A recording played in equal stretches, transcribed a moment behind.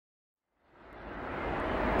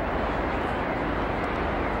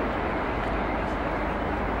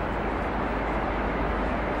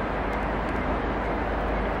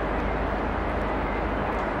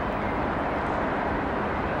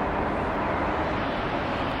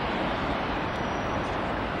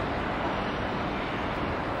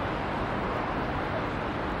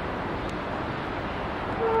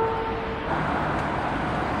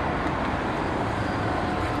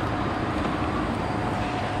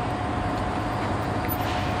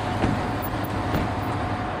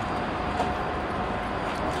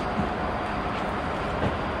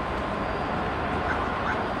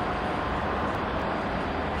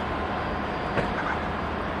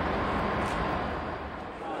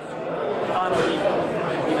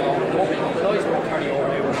party over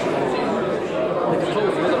there when she's closing. They can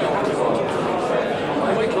close the other door. I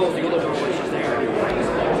might close the other door when she's there.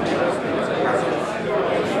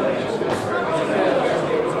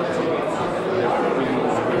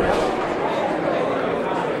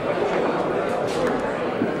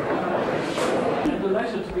 I'm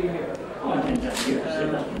delighted to be here.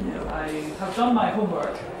 I have done my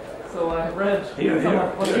homework, so I have read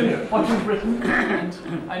what you've written, and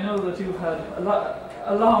I know that you've had a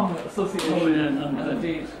long association, and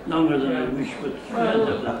indeed longer than I wish, but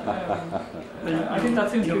I think that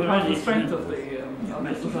seems to be part of the strength of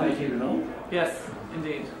the society. You know? Yes,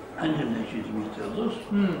 indeed. And then she to meet the others.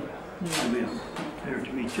 And we're prepared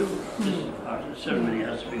to meet you. This part of the ceremony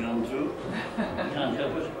has to be gone through. Can't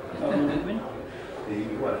help it.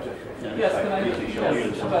 Yes, can I show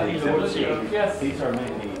you? Yes. These are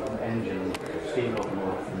mainly engine steam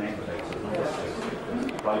locomotive nameplates.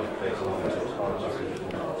 Private place along with those cars.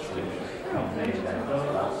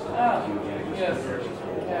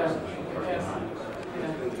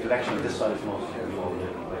 The election on this side is mostly all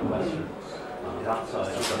by Western. On that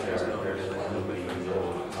side, there's nobody in the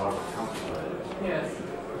old North County side. Yes.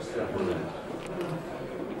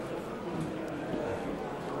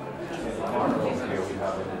 In the corner over here, we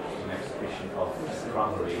have an exhibition of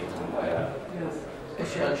crockery and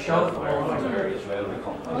shelf for various railway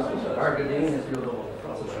companies. Argadine is the other one.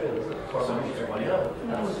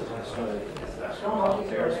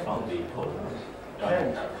 There's from the pub. The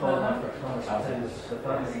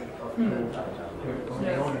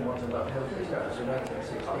only ones in that house they started in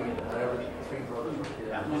 1916, and three brothers were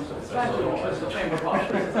killed. It's the chamber pot.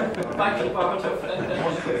 Back to the pocket.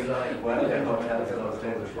 Well, their hotels in those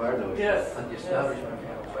days were square though. Yes. And the establishment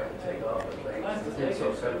tried to take off it. They did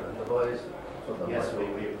so separate. The boys, Yes, we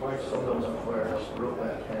acquired some of them were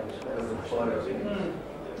Brooklyn, Kent, out of the fires.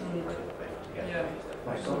 Yeah.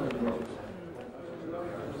 My son is brothers.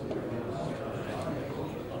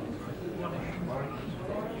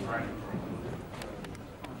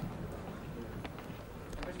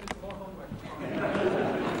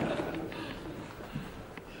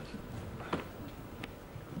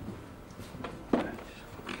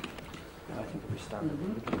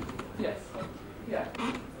 Yes. Yeah.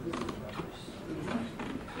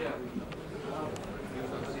 Yeah.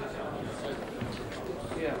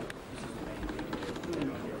 Yeah.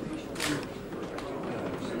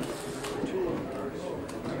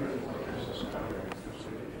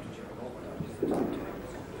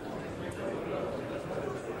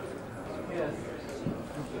 Yes.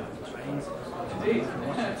 Indeed.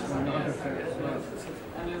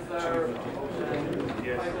 And is there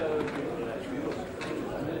quite a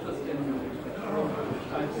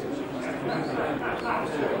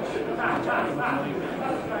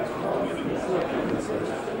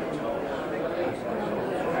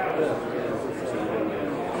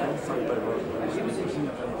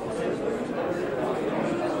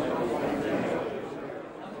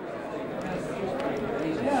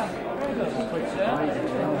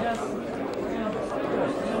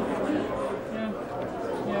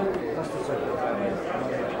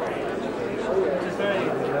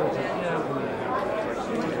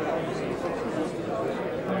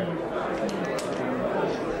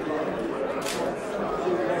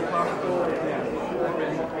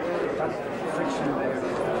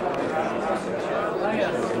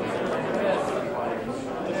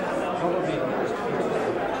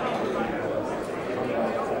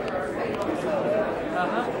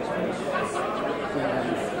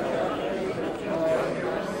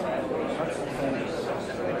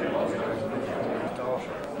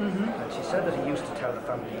And she said that he used to tell the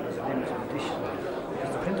family it was a limited edition because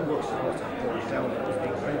the printing works was supposed to have burned down when it was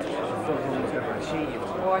being printed, so the full run was never achieved.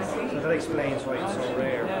 Oh, I see. So that explains why it's so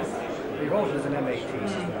rare. Yes. He wrote it as an MA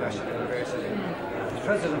thesis from National University. He's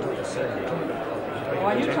president of the Senate. Oh,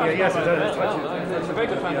 I knew Charles. Yes, it's a very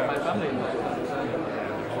good friend of my family.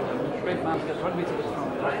 Great man to get rugby to this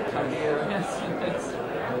time of year. Yes.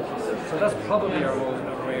 So that's probably our most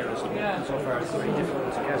rarest Yeah. so far. It's very difficult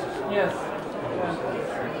to get. Yes.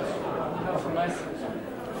 Have some nice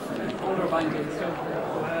older bindings too.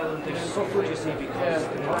 Well, They suffered, you see, because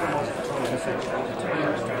the problem was the time essentially the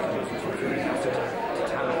tailor started to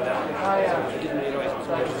tan down. Ah, yeah. They didn't realise it was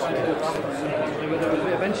going to find it. They will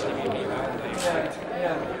eventually be able to.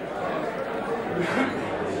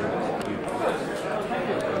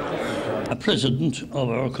 A president of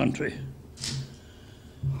our country,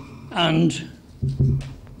 and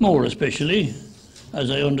more especially, as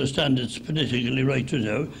I understand it's politically right to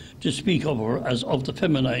know, to speak of her as of the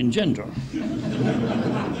feminine gender.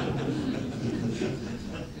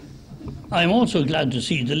 I'm also glad to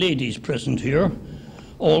see the ladies present here,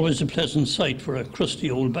 always a pleasant sight for a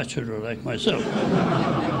crusty old bachelor like myself.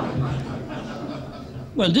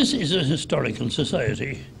 Well, this is a historical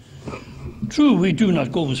society. True, we do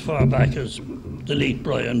not go as far back as the late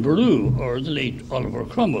Brian Boru or the late Oliver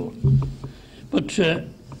Cromwell, but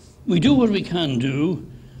we do what we can do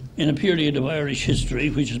in a period of Irish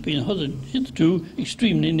history which has been hitherto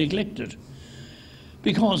extremely neglected.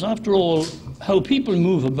 Because, after all, how people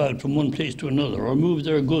move about from one place to another, or move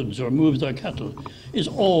their goods, or move their cattle, is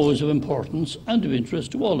always of importance and of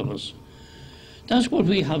interest to all of us. That's what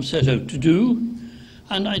we have set out to do,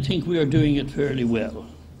 and I think we are doing it fairly well.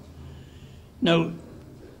 Now,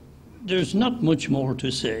 there's not much more to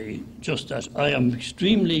say, just that I am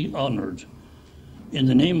extremely honoured, in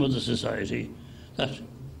the name of the Society, that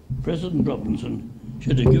President Robinson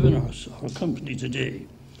should have given us her company today.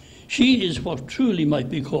 She is what truly might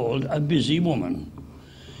be called a busy woman.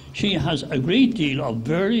 She has a great deal of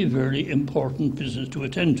very, very important business to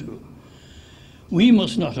attend to. We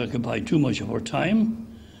must not occupy too much of her time,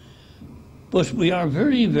 but we are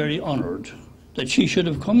very, very honoured that she should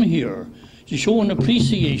have come here to show an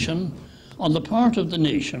appreciation on the part of the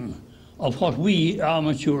nation of what we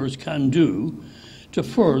amateurs can do to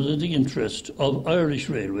further the interest of Irish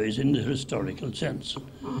railways in the historical sense.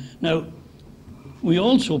 Now, we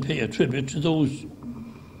also pay a tribute to those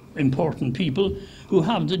important people who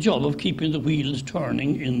have the job of keeping the wheels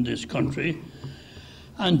turning in this country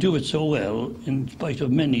and do it so well in spite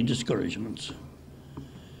of many discouragements.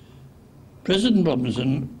 President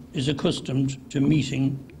Robinson is accustomed to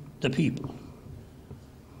meeting the people.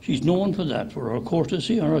 She's known for that, for her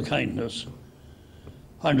courtesy and her kindness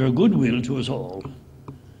and her goodwill to us all.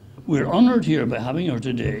 We're honoured here by having her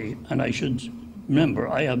today, and I should remember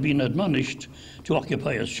I have been admonished to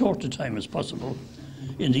occupy as short a time as possible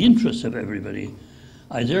in the interest of everybody.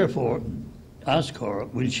 I therefore ask her,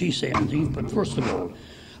 will she say anything? But first of all,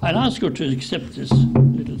 I'll ask her to accept this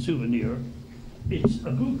little souvenir. It's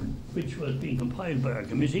a book which was being compiled by our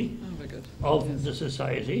committee of the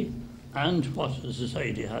Society and what the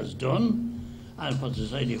Society has done and what the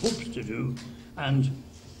Society hopes to do. And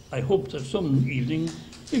I hope that some evening,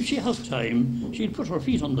 if she has time, she'll put her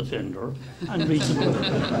feet on the fender and read the book.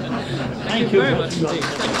 Thank you very much indeed.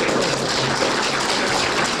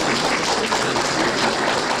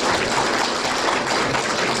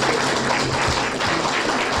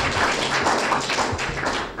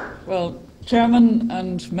 Well, Chairman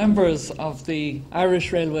and members of the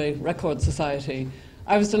Irish Railway Record Society,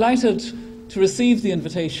 I was delighted to receive the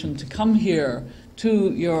invitation to come here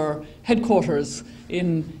to your headquarters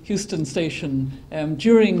in Houston Station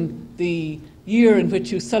during the year in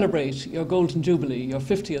which you celebrate your Golden Jubilee, your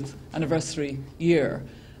 50th anniversary year.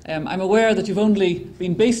 I'm aware that you've only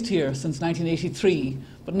been based here since 1983,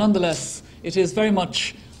 but nonetheless it is very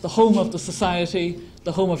much the home of the Society,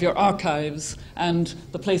 the home of your archives, and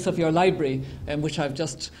the place of your library, which I've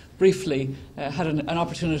just briefly had an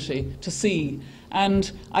opportunity to see.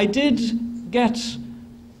 And I did get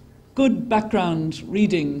good background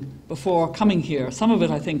reading before coming here. Some of it,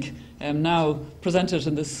 I think, now presented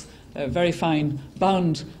in this very fine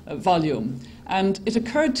bound volume. And it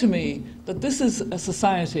occurred to me that this is a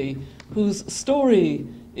society whose story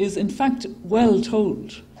is, in fact, well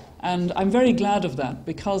told. And I'm very glad of that,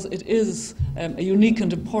 because it is a unique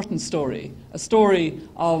and important story, a story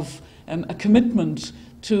of a commitment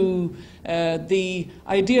to the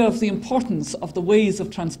idea of the importance of the ways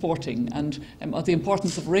of transporting and of the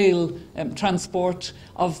importance of rail transport,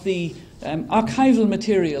 of the archival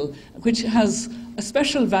material, which has a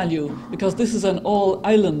special value because this is an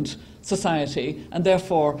all-island society and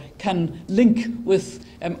therefore can link with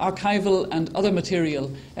archival and other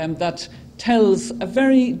material that tells a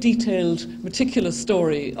very detailed, meticulous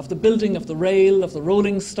story of the building of the rail, of the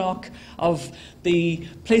rolling stock, of the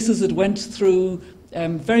places it went through,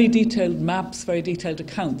 very detailed maps, very detailed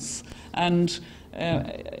accounts. And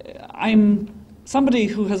I'm somebody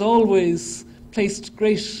who has always placed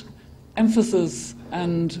great emphasis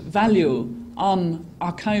and value on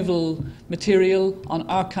archival material, on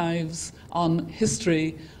archives, on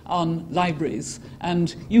history, on libraries.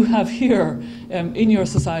 And you have here, in your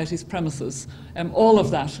Society's premises, all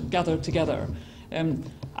of that gathered together.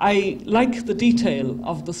 I like the detail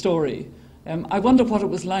of the story. I wonder what it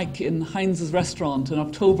was like in Heinz's restaurant in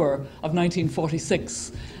October of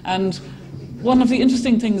 1946. And one of the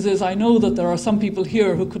interesting things is I know that there are some people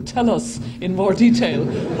here who could tell us in more detail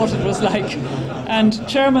what it was like. And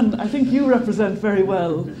Chairman, I think you represent very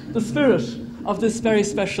well the spirit of this very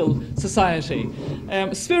special society.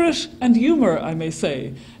 Spirit and humour, I may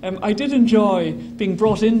say. I did enjoy being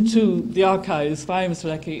brought into the archives by Mr.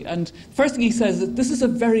 Leckie, and the first thing he says is, this is a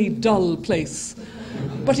very dull place.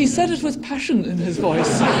 but he said it with passion in his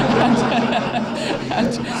voice.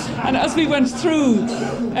 And as we went through,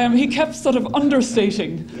 he kept sort of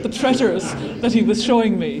understating the treasures that he was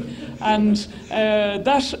showing me. And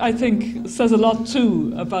that, I think, says a lot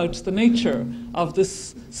too about the nature of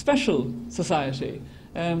this special society.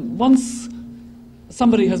 Once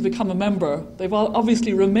somebody has become a member, they've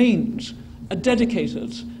obviously remained a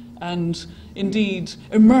dedicated and indeed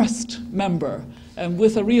immersed member,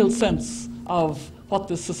 with a real sense of what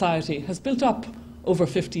this society has built up over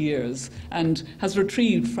 50 years and has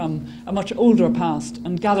retrieved from a much older past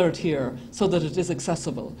and gathered here so that it is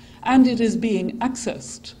accessible. And it is being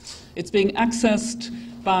accessed. It's being accessed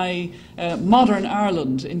by modern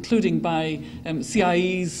Ireland, including by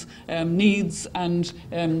CIE's needs and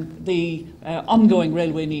the ongoing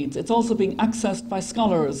railway needs. It's also being accessed by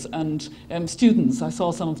scholars and students. I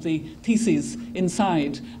saw some of the theses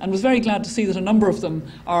inside and was very glad to see that a number of them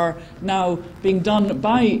are now being done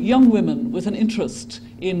by young women with an interest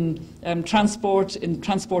in transport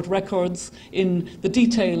records, in the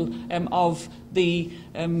detail of the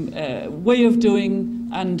way of doing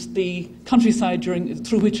and the countryside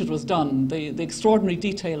through which it was done, the extraordinary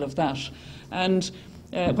detail of that. And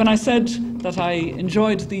when I said that I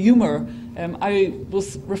enjoyed the humour, I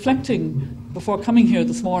was reflecting before coming here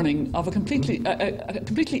this morning of a completely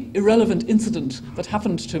irrelevant incident that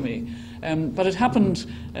happened to me. But it happened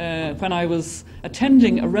when I was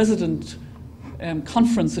attending a resident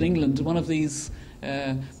conference in England, one of these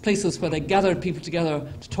places where they gathered people together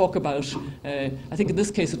to talk about, I think in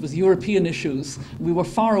this case it was European issues. We were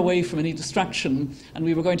far away from any distraction, and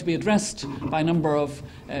we were going to be addressed by a number of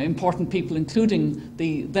important people, including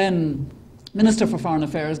the then Minister for Foreign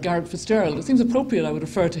Affairs, Garret Fitzgerald. It seems appropriate I would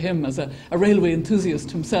refer to him as a railway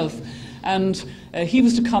enthusiast himself. And he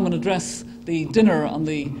was to come and address the dinner on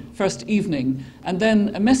the first evening. And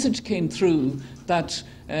then a message came through that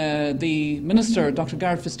the Minister, Dr.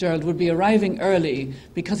 Garret Fitzgerald, would be arriving early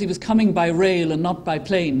because he was coming by rail and not by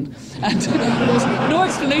plane. And there was no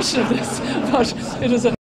explanation of this, but it was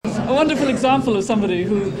a wonderful example of somebody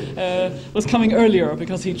who was coming earlier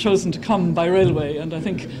because he'd chosen to come by railway, and I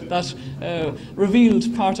think that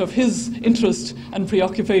revealed part of his interest and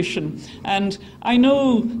preoccupation. And I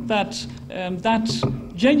know that that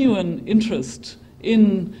genuine interest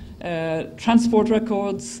in transport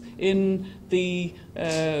records, in the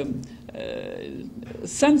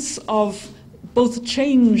sense of both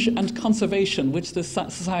change and conservation, which this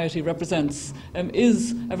society represents,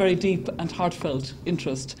 is a very deep and heartfelt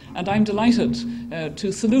interest. And I'm delighted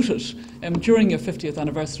to salute it during your 50th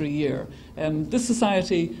anniversary year. This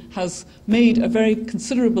society has made a very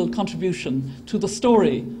considerable contribution to the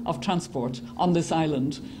story of transport on this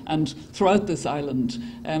island and throughout this island.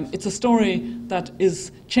 It's a story that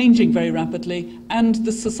is changing very rapidly, and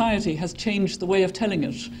this society has changed the way of telling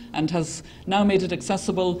it and has now made it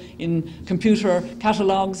accessible in computer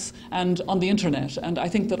catalogues and on the internet. And I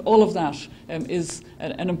think that all of that is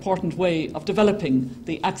an important way of developing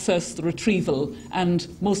the access, the retrieval, and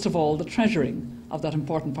most of all, the treasuring of that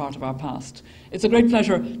important part of our past. It's a great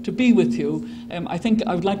pleasure to be with you. I think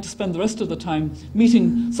I would like to spend the rest of the time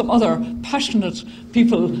meeting some other passionate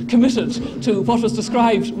people committed to what was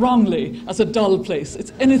described wrongly as a dull place.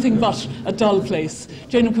 It's anything but a dull place.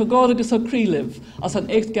 Déanam cogad agus críliv as an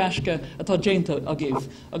écht gasca atá déanta agih,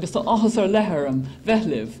 agus tá áthas ar leharm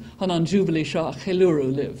bheithliv hon an jubilee seo a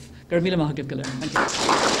chéiliúrú liv. Gur míle maith go leir. Thank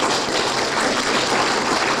you.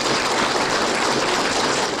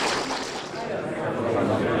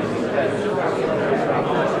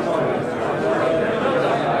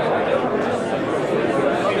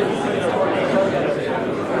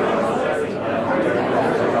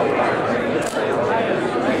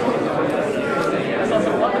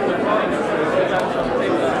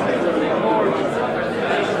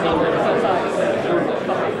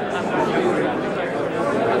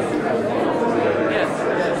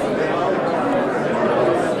 Yes.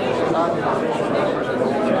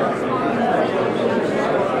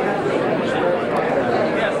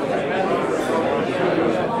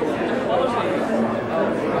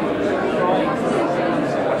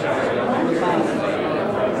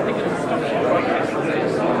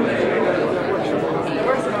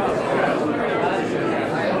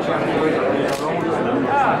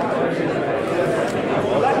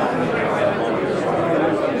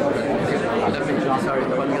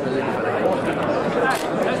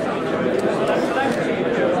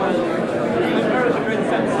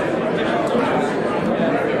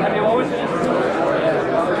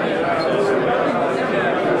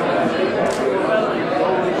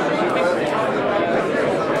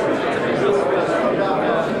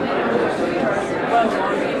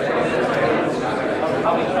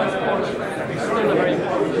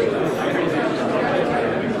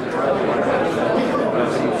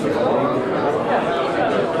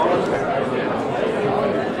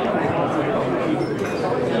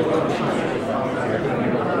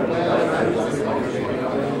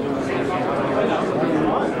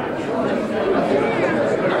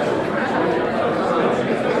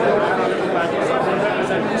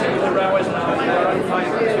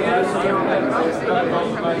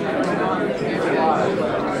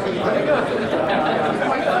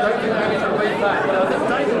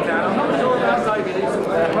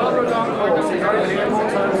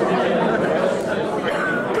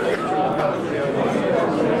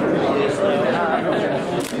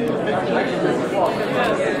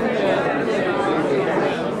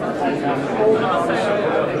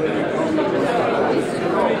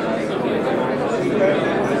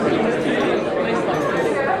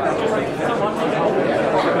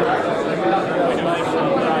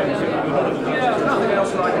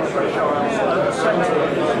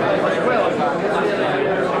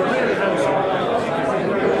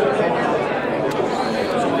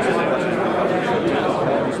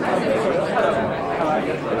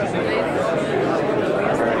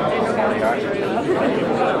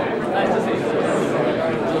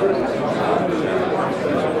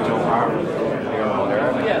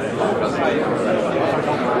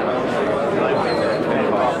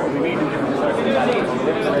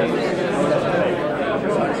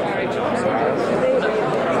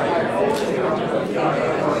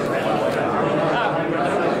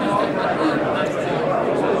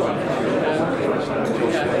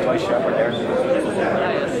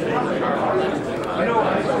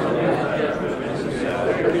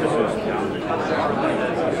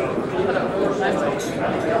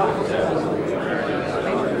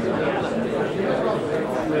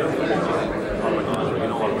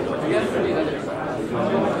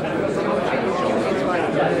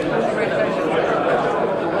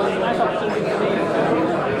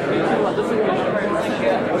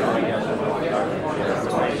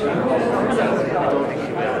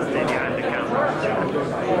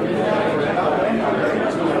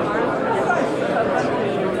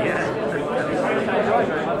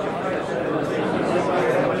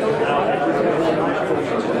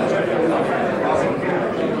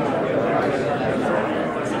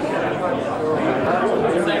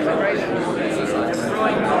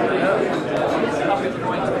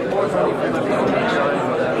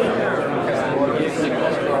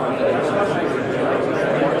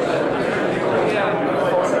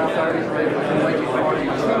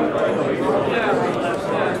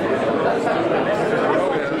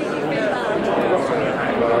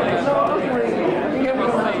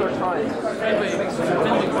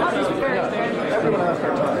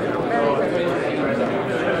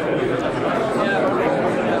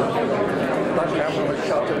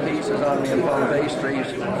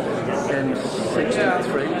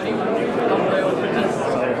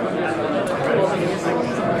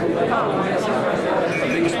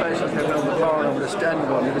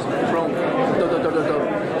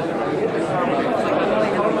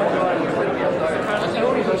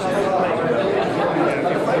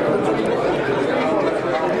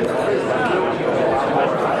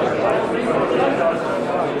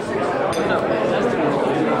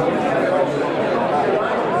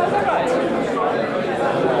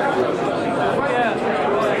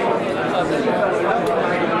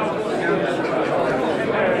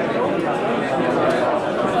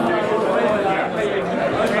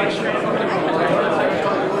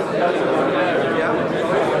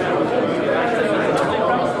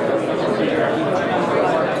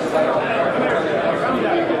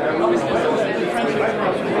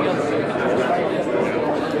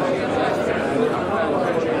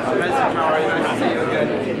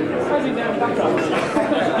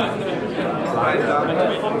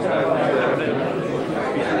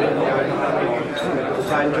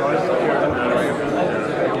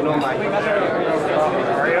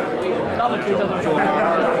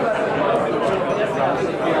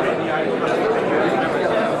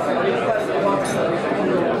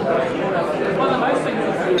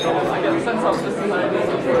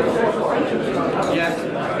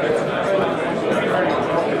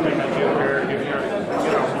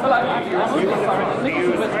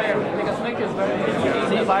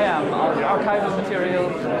 archival material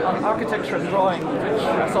on architecture and drawing, which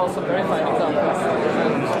I saw some very fine examples.